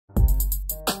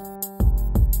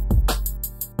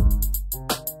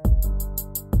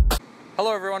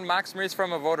Hello everyone, Max Maurice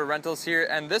from Evoto Rentals here,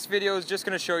 and this video is just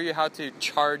going to show you how to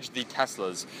charge the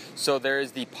Teslas. So there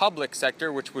is the public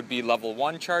sector, which would be level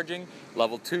 1 charging,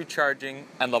 level 2 charging,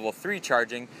 and level 3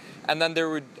 charging. And then there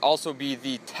would also be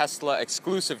the Tesla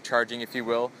exclusive charging, if you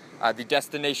will, the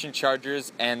destination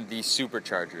chargers and the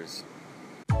superchargers.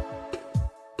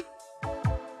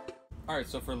 Alright,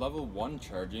 so for level 1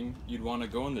 charging, you'd want to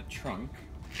go in the trunk.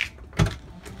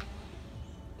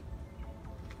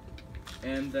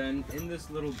 And then in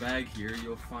this little bag here,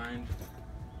 you'll find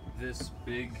this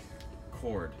big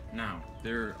cord. Now,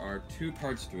 there are two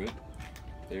parts to it.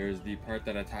 There's the part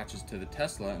that attaches to the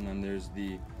Tesla, and then there's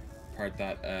the part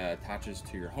that attaches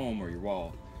to your home or your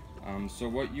wall. So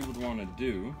what you would want to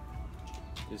do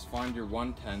is find your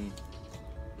 110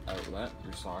 outlet,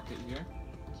 your socket here,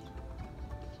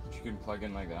 which you can plug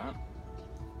in like that.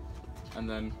 And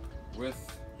then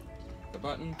with the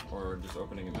button, or just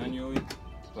opening it manually,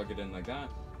 plug it in like that,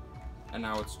 and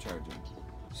now it's charging.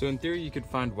 So in theory you could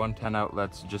find 110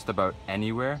 outlets just about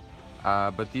anywhere,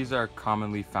 but these are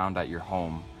commonly found at your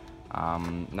home.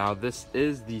 Now this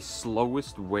is the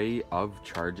slowest way of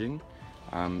charging.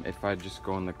 If I just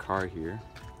go in the car here.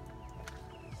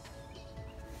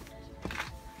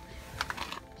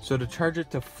 So to charge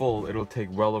it to full, it'll take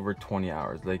well over 20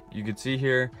 hours. Like you can see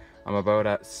here, I'm about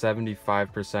at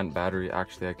 75% battery.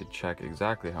 Actually, I could check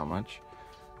exactly how much.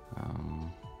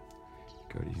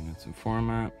 Go to units and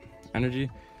format,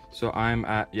 energy. So I'm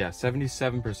at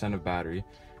 77% of battery,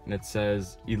 and it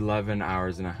says 11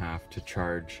 hours and a half to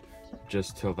charge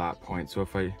just till that point. So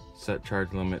if I set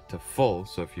charge limit to full,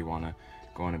 so if you want to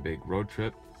go on a big road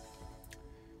trip,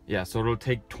 so it'll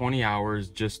take 20 hours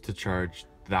just to charge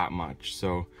that much.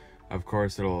 So of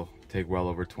course it'll take well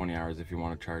over 20 hours if you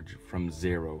want to charge from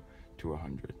 0 to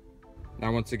 100.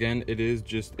 Now once again, it is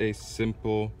just a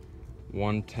simple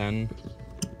 110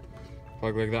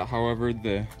 plug like that. However,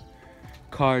 the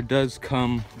car does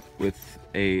come with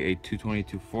a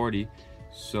 220/240,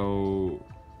 so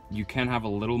you can have a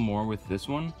little more with this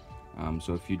one.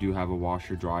 So if you do have a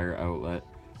washer dryer outlet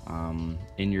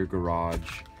in your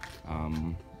garage,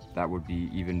 that would be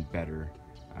even better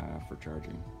for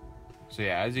charging. So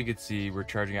yeah, as you can see, we're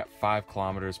charging at 5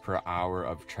 kilometers per hour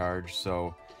of charge.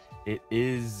 So it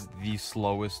is the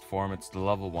slowest form. It's the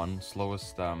level 1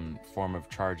 slowest form of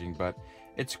charging, but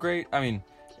it's great. I mean,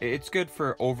 it's good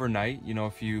for overnight. You know,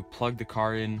 if you plug the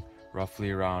car in roughly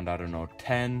around, I don't know,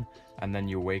 10, and then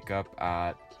you wake up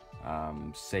at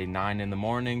say 9 in the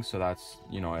morning, so that's,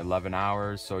 you know, 11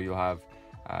 hours, so you'll have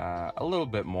a little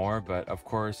bit more. But of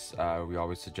course, we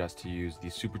always suggest to use the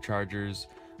superchargers,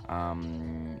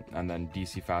 and then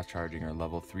DC fast charging or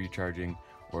level 3 charging,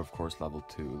 or of course level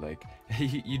 2. Like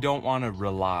you don't want to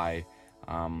rely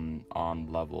on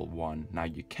level 1. Now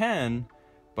you can,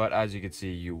 but as you can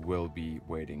see, you will be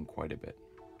waiting quite a bit.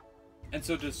 And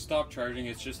so to stop charging,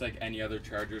 it's just like any other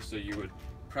charger. So you would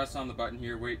press on the button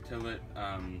here, wait till it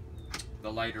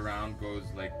the light around goes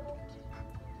like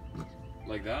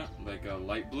that, like a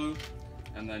light blue,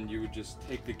 and then you would just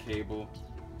take the cable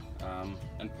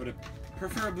and put it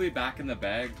preferably back in the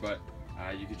bag, but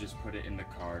you could just put it in the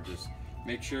car. Just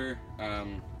make sure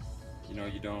you know,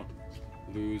 you don't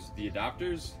lose the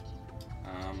adapters,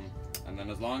 and then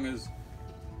as long as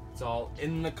it's all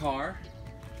in the car,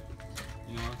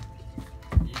 you know,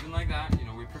 even like that, you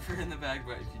know, we prefer it in the bag,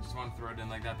 but if you just want to throw it in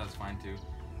like that, that's fine too.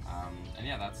 And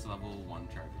yeah, that's level 1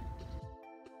 charging.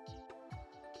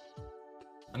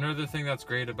 Another thing that's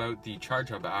great about the Charge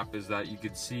Hub app is that you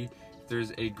could see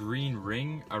there's a green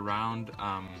ring around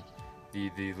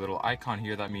the little icon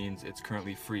here. That means it's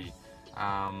currently free.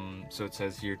 So it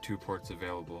says here 2 ports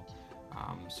available.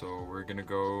 So we're gonna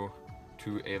go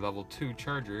to a level 2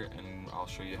 charger, and I'll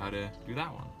show you how to do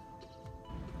that one.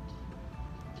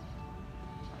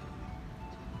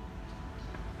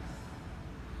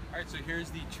 Alright, so here's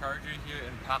the charger here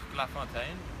in Parc La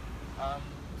Fontaine.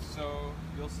 So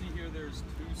you'll see here there's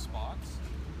 2 spots,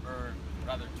 or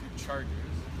rather 2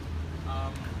 chargers,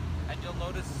 and you'll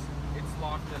notice it's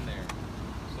locked in there.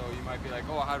 So you might be like,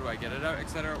 oh, how do I get it out,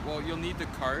 etc. Well, you'll need the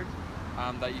card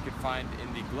that you can find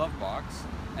in the glove box,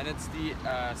 and it's the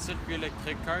Circuit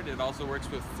Electric card. It also works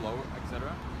with Flow,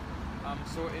 etc.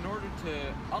 So in order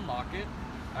to unlock it,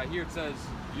 here it says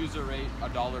user rate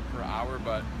 $1 per hour,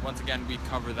 but once again, we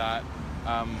cover that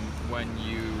when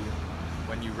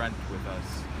you rent with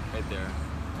us, right there.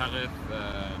 Tarif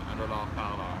 $1 per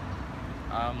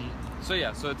hour. So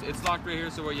yeah, so it's locked right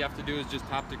here. So what you have to do is just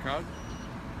tap the card.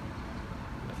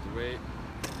 You have to wait,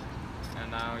 and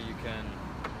now you can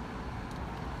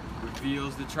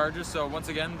reveals the charger. So once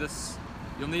again,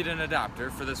 you'll need an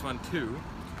adapter for this one too.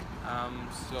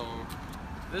 So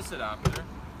this adapter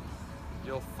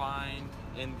you'll find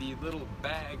in the little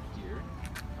bag here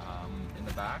in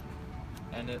the back,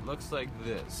 and it looks like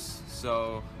this.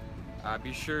 So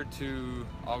be sure to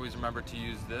always remember to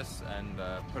use this and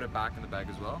put it back in the bag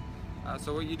as well.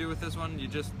 So what you do with this one, you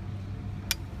just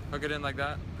hook it in like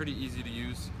that, pretty easy to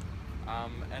use.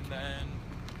 And then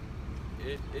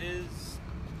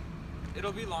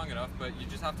it'll be long enough, but you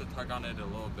just have to tug on it a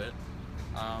little bit.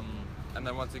 And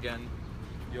then once again,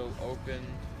 you'll open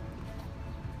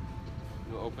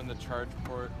the charge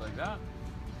port like that.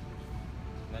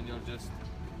 And then you'll just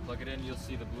plug it in, you'll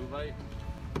see the blue light.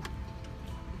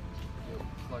 You'll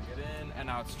plug it in, and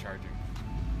now it's charging.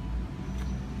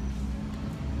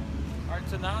 Alright,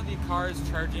 so now the car is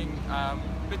charging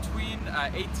between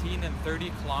 18 and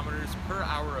 30 kilometers per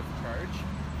hour of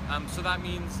charge. So that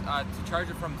means to charge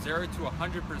it from 0 to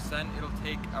 100%, it'll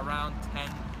take around 10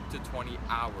 to 20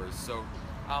 hours. So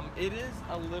it is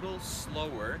a little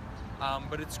slower,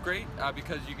 but it's great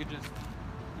because you could just,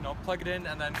 plug it in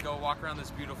and then go walk around this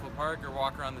beautiful park or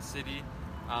walk around the city.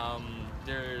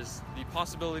 The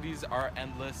possibilities are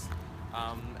endless,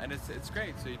 and it's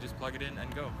great. So you just plug it in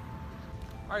and go.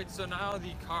 Alright, so now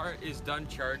the car is done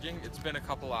charging. It's been a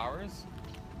couple hours.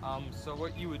 So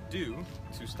what you would do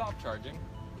to stop charging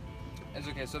is,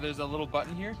 okay, so there's a little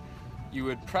button here. You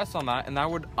would press on that, and that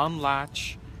would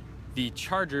unlatch the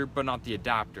charger, but not the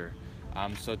adapter.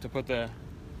 So to put the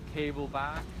cable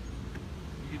back,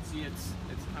 you can see it's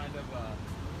kind of,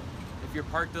 if you're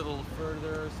parked a little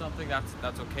further or something,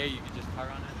 that's okay. You can just tug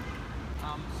on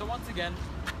it. So once again,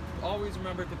 always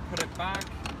remember to put it back,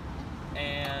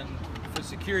 and for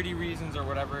security reasons or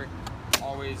whatever,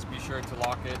 always be sure to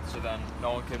lock it so then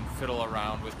no one can fiddle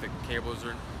around with the cables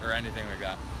or anything like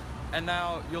that. And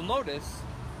now you'll notice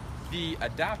the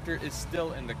adapter is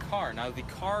still in the car. Now the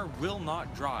car will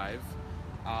not drive,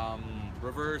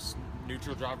 reverse,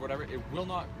 neutral drive, whatever, it will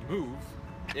not move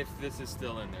if this is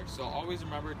still in there. So always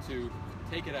remember to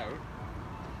take it out,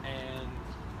 and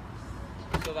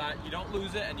so that you don't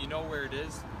lose it and you know where it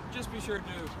is. Just be sure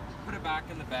to put it back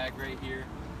in the bag right here.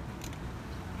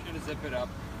 Be sure to zip it up,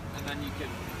 and then you can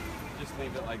just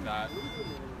leave it like that.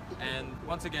 And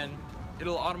once again,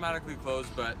 it'll automatically close,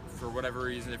 but for whatever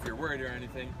reason, if you're worried or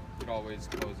anything, you could always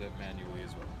close it manually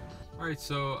as well. Alright,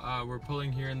 so we're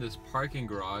pulling here in this parking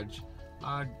garage.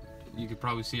 You could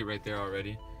probably see it right there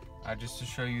already. Just to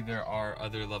show you, there are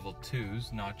other level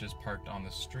 2s, not just parked on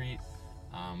the street,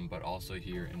 but also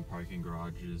here in parking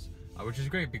garages, which is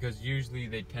great because usually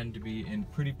they tend to be in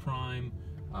pretty prime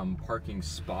parking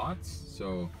spots,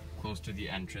 so close to the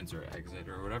entrance or exit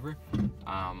or whatever.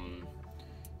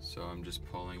 So I'm just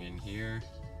pulling in here.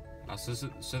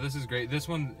 So this is great. This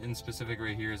one in specific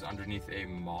right here is underneath a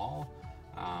mall,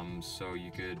 so you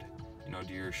could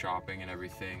do your shopping and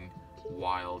everything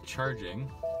while charging.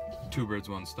 Two birds,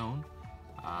 one stone.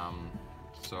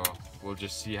 So we'll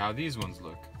just see how these ones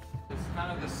look. It's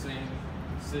kind of the same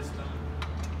system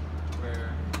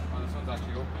where, oh, this one's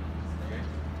actually open. Okay,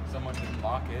 someone didn't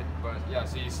lock it, but yeah.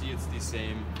 So you see, it's the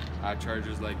same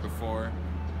chargers like before.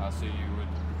 So you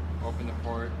would open the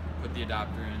port, put the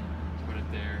adapter in, put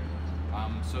it there.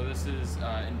 So this is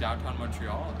in downtown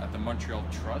Montreal at the Montreal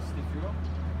Trust, if you will.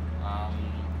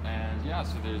 And yeah,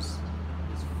 so there's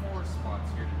 4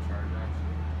 spots here to charge actually.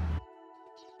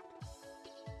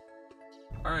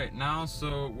 Alright, now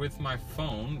so with my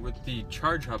phone, with the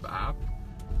Charge Hub app,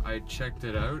 I checked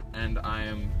it out and I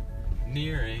am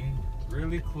nearing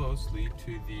really closely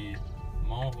to the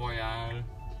Mont Royal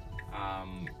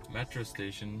metro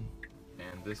station,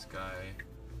 and this guy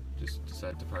just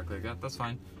decided to park like that. That's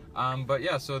fine. But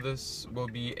yeah, so this will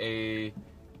be a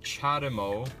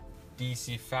Chatimo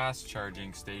DC fast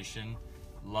charging station,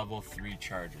 level 3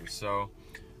 charger. So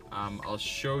I'll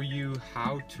show you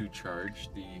how to charge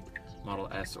the Model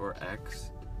S or X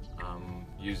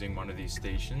using one of these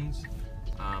stations,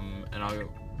 and I'll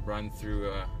run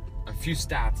through a few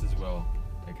stats as well,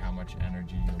 like how much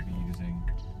energy you'll be using,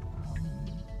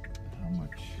 how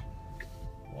much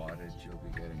wattage you'll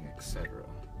be getting, etc.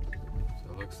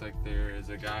 So it looks like there is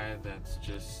a guy that's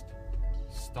just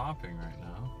stopping right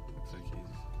now. Looks like he's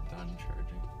done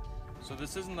charging. So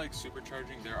this isn't like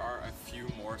supercharging, there are a few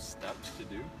more steps to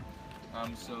do.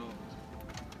 So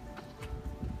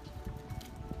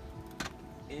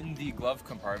in the glove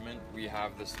compartment, we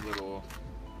have this little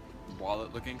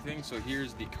wallet looking thing. So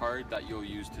here's the card that you'll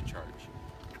use to charge.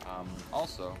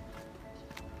 Also,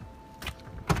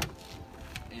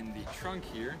 in the trunk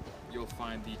here, you'll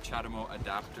find the Chatimo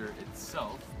adapter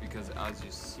itself, because as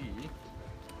you see,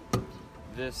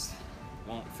 this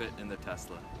won't fit in the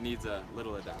Tesla. It needs a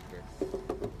little adapter.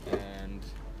 And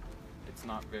it's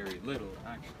not very little,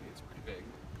 actually, it's pretty big.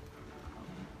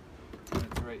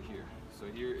 right here. So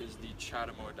here is the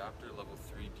Chatamo adapter, level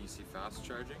 3 DC fast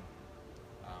charging.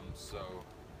 So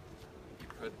you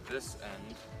put this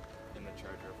end in the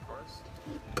charger, of course.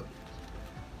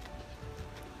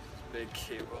 Big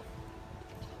cable.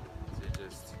 So you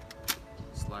just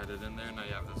slide it in there. Now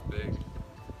you have this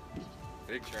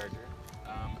big charger.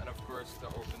 And of course, to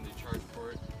open the charge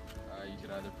port, you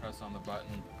could either press on the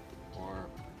button or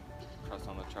press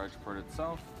on the charge port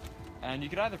itself. And you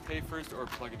could either pay first or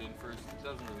plug it in first. It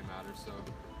doesn't really matter. So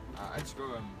I just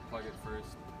go and plug it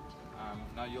first.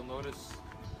 Now you'll notice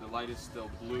the light is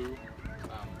still blue.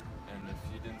 And if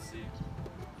you didn't see,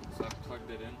 so I've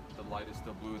plugged it in. The light is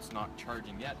still blue. It's not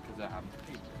charging yet because I haven't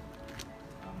paid it.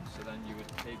 So then you would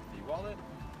take the wallet,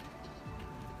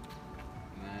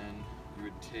 and then you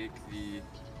would take the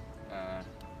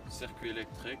circuit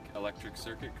électrique, electric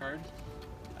circuit card,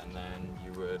 and then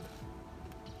you would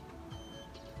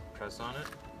press on it.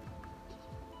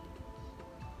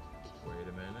 Wait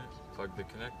a minute. Plug the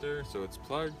connector so it's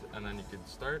plugged, and then you can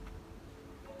start.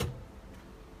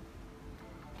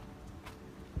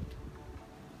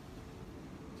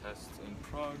 Test in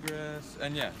progress,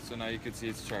 and yeah, so now you can see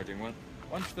it's charging.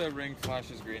 Once the ring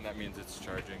flashes green, that means it's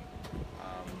charging,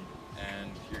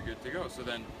 and you're good to go. So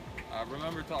then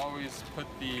remember to always put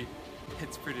the,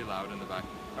 it's pretty loud in the back,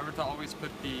 remember to always put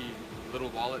the little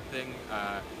wallet thing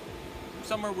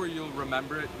somewhere where you'll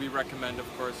remember it. We recommend,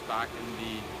 of course, back in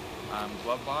the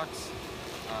glove box.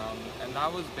 And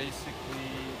that was basically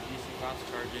DC fast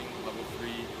charging level 3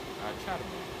 Chatamo.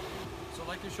 So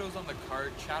like it shows on the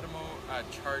card, Chatamo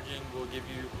charging will give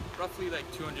you roughly like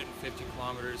 250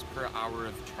 kilometers per hour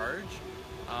of charge.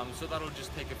 So that'll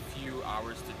just take a few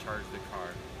hours to charge the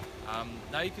car.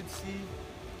 Now you can see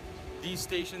these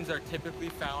stations are typically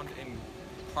found in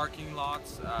parking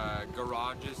lots,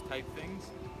 garages type things.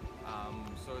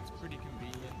 So it's pretty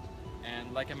convenient.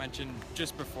 And like I mentioned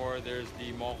just before, there's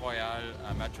the Mont Royal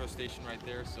metro station right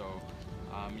there. So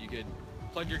you could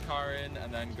plug your car in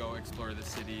and then go explore the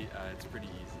city. It's pretty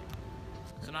easy.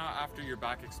 So now after you're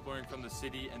back exploring from the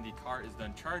city and the car is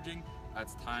done charging,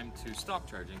 it's time to stop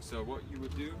charging. So what you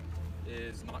would do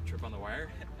is not trip on the wire,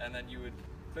 and then you would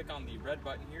click on the red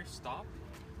button here, stop,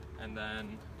 and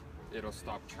then it'll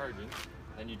stop charging.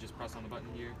 Then you just press on the button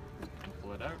here and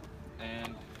pull it out,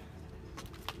 and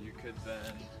you could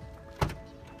then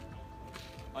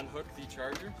unhook the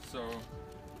charger. So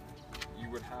you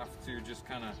would have to just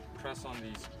kind of press on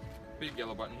these big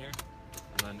yellow button here,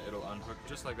 and then it'll unhook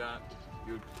just like that.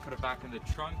 You would put it back in the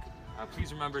trunk.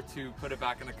 Please remember to put it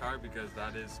back in the car because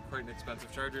that is quite an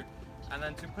expensive charger. And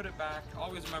then to put it back,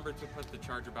 always remember to put the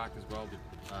charger back as well,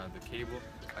 the cable,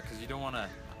 because you don't want to,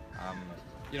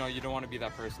 you don't want to be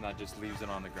that person that just leaves it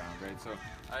on the ground, right? So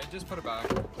just put it back,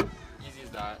 easy as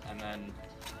that, and then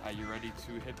you're ready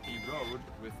to hit the road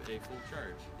with a full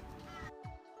charge.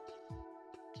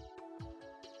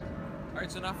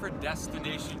 Alright, so now for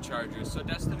destination chargers. So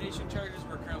destination chargers,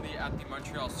 we're currently at the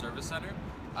Montreal Service Center,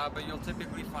 but you'll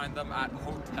typically find them at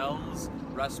hotels,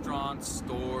 restaurants,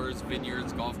 stores,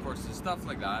 vineyards, golf courses, stuff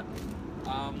like that.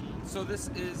 So this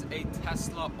is a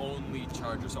Tesla only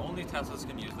charger, so only Teslas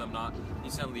can use them, not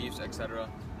Nissan Leafs, etc.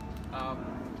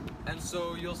 And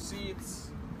so you'll see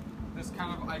it's this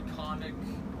kind of iconic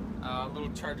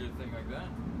little charger thing like that.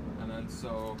 And then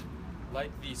so like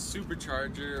the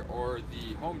Supercharger or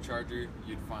the home charger,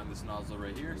 you'd find this nozzle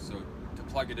right here. So to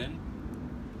plug it in,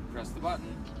 press the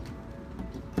button,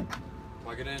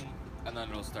 plug it in, and then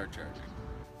it'll start charging.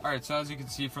 Alright, so as you can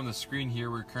see from the screen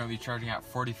here, we're currently charging at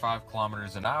 45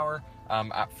 kilometers an hour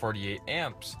at 48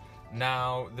 amps.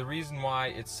 Now, the reason why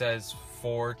it says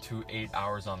 4 to 8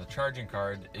 hours on the charging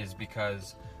card is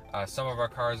because some of our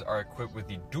cars are equipped with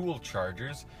the dual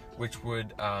chargers, which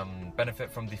would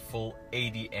benefit from the full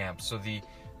 80 amps. So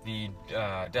the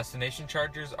destination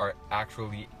chargers are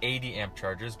actually 80 amp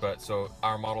chargers, but so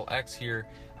our Model X here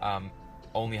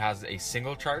only has a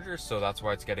single charger, so that's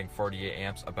why it's getting 48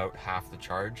 amps, about half the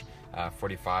charge,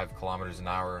 45 kilometers an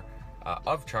hour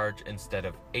of charge instead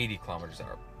of 80 kilometers an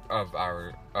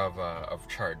hour of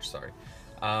charge. Sorry.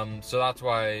 So that's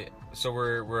why. So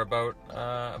we're about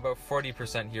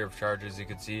 40% here of charge, as you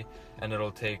can see, and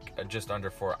it'll take just under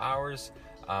 4 hours.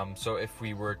 So if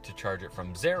we were to charge it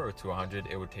from 0 to 100,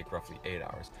 it would take roughly 8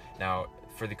 hours. Now,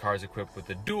 for the cars equipped with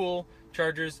the dual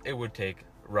chargers, it would take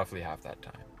roughly half that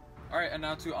time. Alright, and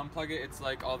now to unplug it, it's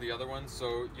like all the other ones.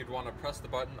 So you'd want to press the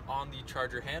button on the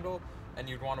charger handle, and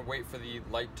you'd want to wait for the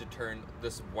light to turn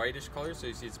this whitish color. So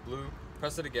you see it's blue,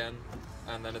 press it again,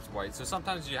 and then it's white. So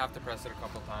sometimes you have to press it a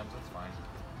couple times, that's fine.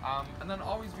 And then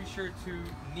always be sure to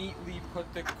neatly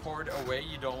put the cord away.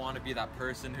 You don't want to be that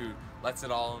person who lets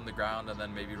it all on the ground and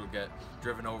then maybe it'll get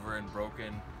driven over and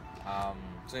broken.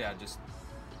 So yeah, just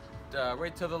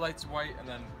wait till the light's white and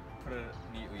then put it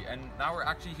neatly. And now we're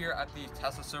actually here at the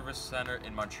Tesla Service Center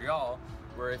in Montreal,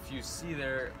 where if you see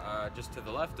there, just to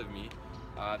the left of me,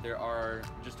 there are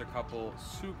just a couple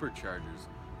superchargers.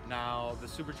 Now the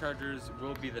superchargers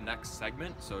will be the next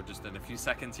segment, so just in a few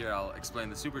seconds here I'll explain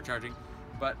the supercharging.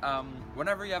 But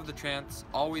whenever you have the chance,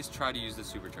 always try to use the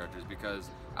superchargers, because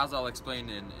as I'll explain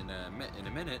in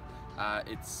a minute,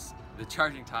 the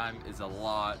charging time is a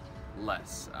lot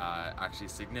less, actually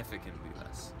significantly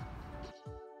less.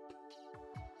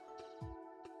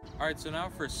 Alright, so now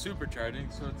for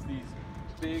supercharging, so it's these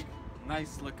big,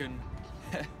 nice looking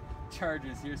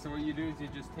chargers here. So what you do is you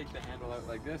just take the handle out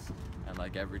like this, and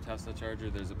like every Tesla charger,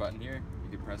 there's a button here.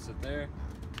 You can press it there,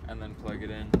 and then plug it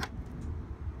in.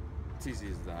 It's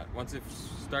easy as that. Once it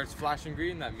starts flashing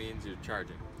green, that means you're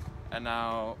charging. And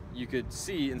now you could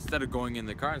see, instead of going in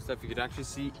the car and stuff, you could actually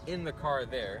see in the car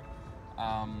there.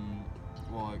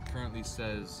 Well, it currently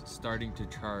says starting to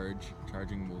charge.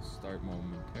 Charging will start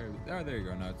momentarily. Oh, there you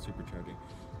go. Now it's supercharging.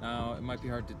 Now it might be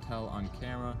hard to tell on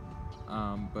camera,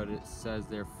 but it says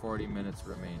there 40 minutes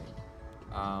remaining.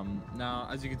 Now,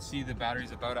 as you can see, the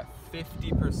battery's about at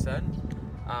 50%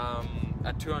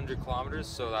 at 200 kilometers.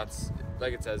 So that's,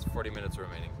 like it says, 40 minutes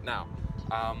remaining. Now,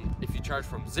 if you charge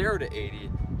from 0 to 80,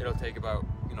 it'll take about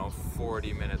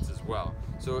 40 minutes as well.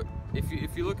 So if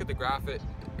you look at the graph, it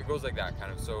goes like that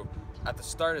kind of. So at the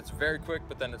start it's very quick,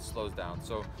 but then it slows down.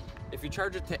 So if you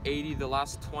charge it to 80, the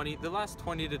last 20 to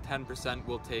 10%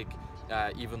 will take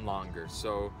even longer.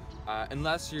 So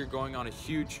unless you're going on a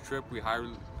huge trip, we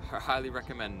highly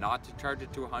recommend not to charge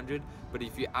it to 100. But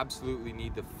if you absolutely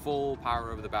need the full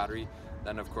power of the battery,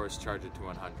 then of course charge it to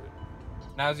 100.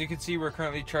 Now, as you can see, we're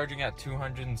currently charging at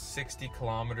 260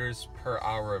 kilometers per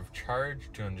hour of charge,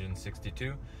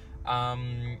 262,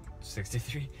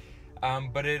 63.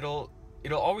 But it'll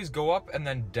always go up and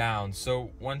then down.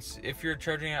 So if you're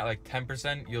charging at like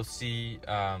 10%, you'll see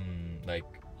like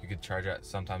you could charge at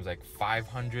sometimes like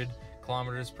 500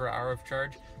 kilometers per hour of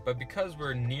charge. But because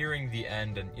we're nearing the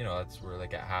end, and we're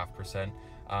like at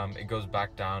 0.5%, it goes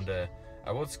back down to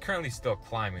well, it's currently still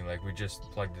climbing, like we just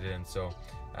plugged it in. So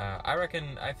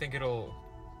I think it'll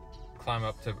climb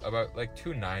up to about like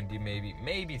 290,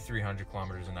 maybe 300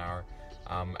 kilometers an hour,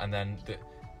 and then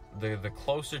the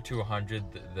closer to 100,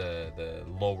 the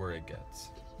lower it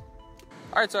gets.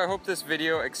 Alright, so I hope this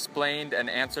video explained and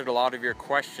answered a lot of your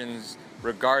questions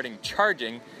regarding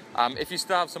charging. If you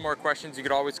still have some more questions, you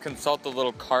could always consult the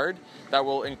little card that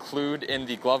we'll include in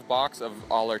the glove box of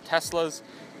all our Teslas.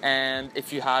 And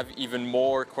if you have even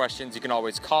more questions, you can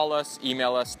always call us,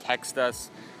 email us, text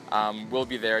us. We'll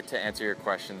be there to answer your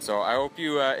questions. So I hope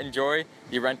you enjoy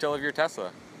the rental of your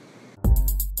Tesla.